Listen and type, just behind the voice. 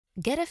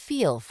Get a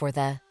feel for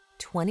the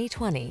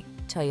 2020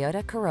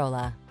 Toyota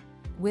Corolla.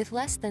 With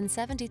less than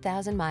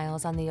 70,000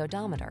 miles on the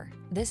odometer,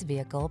 this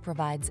vehicle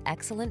provides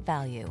excellent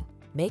value.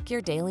 Make your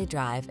daily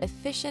drive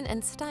efficient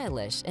and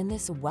stylish in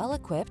this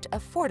well-equipped,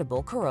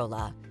 affordable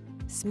Corolla.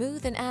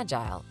 Smooth and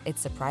agile,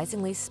 its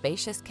surprisingly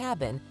spacious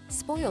cabin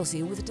spoils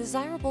you with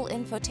desirable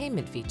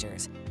infotainment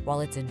features, while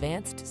its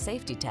advanced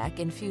safety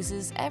tech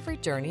infuses every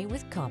journey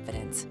with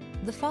confidence.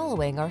 The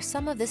following are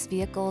some of this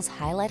vehicle's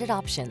highlighted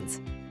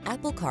options: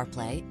 Apple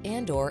CarPlay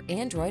and/or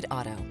Android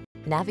Auto,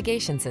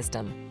 navigation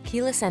system,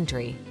 keyless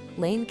entry,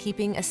 lane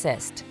keeping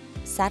assist,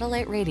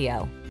 satellite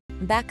radio,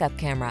 backup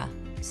camera,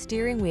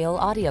 steering wheel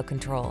audio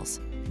controls,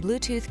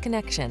 Bluetooth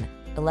connection,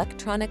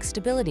 electronic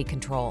stability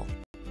control,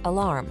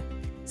 alarm.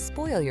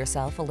 Spoil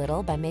yourself a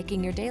little by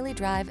making your daily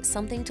drive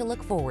something to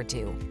look forward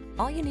to.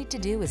 All you need to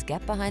do is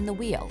get behind the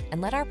wheel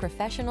and let our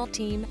professional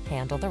team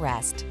handle the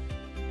rest.